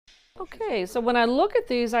Okay, so when I look at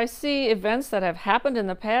these, I see events that have happened in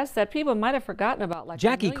the past that people might have forgotten about, like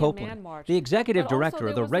Jackie the Million Man Copeland, March. the executive But also director of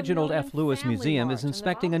there the was the Reginald Million F. Lewis Family Museum, March is and the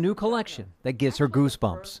inspecting a new Baltimore collection that gives her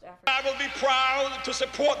goosebumps. I will be proud to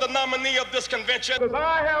support the nominee of this convention. Because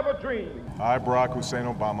I have a dream. I, Barack Hussein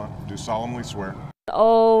Obama, do solemnly swear.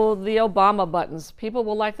 Oh, the Obama buttons. People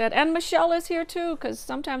will like that. And Michelle is here too, because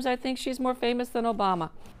sometimes I think she's more famous than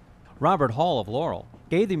Obama. Robert Hall of Laurel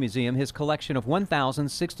gave the museum his collection of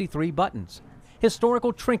 1,063 buttons,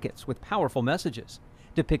 historical trinkets with powerful messages,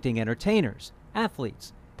 depicting entertainers,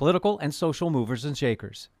 athletes, political and social movers and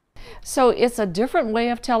shakers. So it's a different way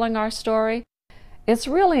of telling our story. It's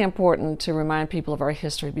really important to remind people of our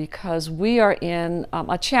history because we are in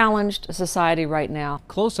a challenged society right now.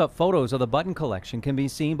 Close-up photos of the button collection can be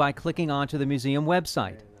seen by clicking onto the museum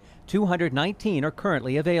website. 219 are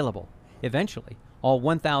currently available. Eventually, all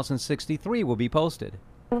 1,063 will be posted.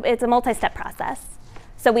 It's a multi-step process.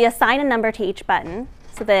 So we assign a number to each button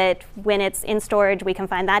so that when it's in storage, we can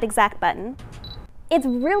find that exact button. It's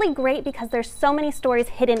really great because there's so many stories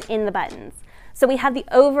hidden in the buttons. So we have the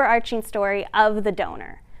overarching story of the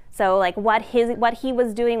donor. So like what he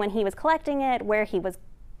was doing when he was collecting it, where he was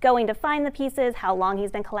going to find the pieces, how long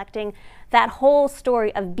he's been collecting. That whole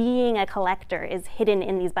story of being a collector is hidden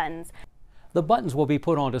in these buttons. The buttons will be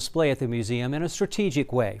put on display at the museum in a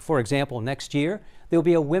strategic way. For example, next year, there will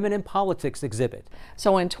be a Women in Politics exhibit.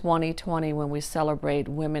 So in 2020, when we celebrate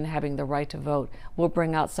women having the right to vote, we'll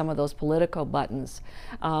bring out some of those political buttons.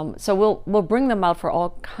 So we'll bring them out for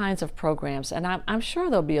all kinds of programs, and I'm sure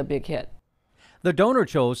they'll be a big hit. The donor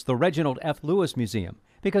chose the Reginald F. Lewis Museum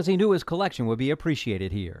because he knew his collection would be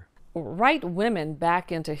appreciated here. Write women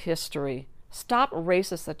back into history. Stop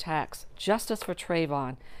racist attacks. Justice for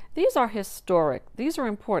Trayvon. These are historic. These are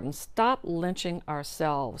important. Stop lynching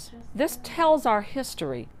ourselves. This tells our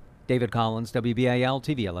history. David Collins,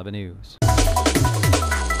 WBAL-TV 11 News.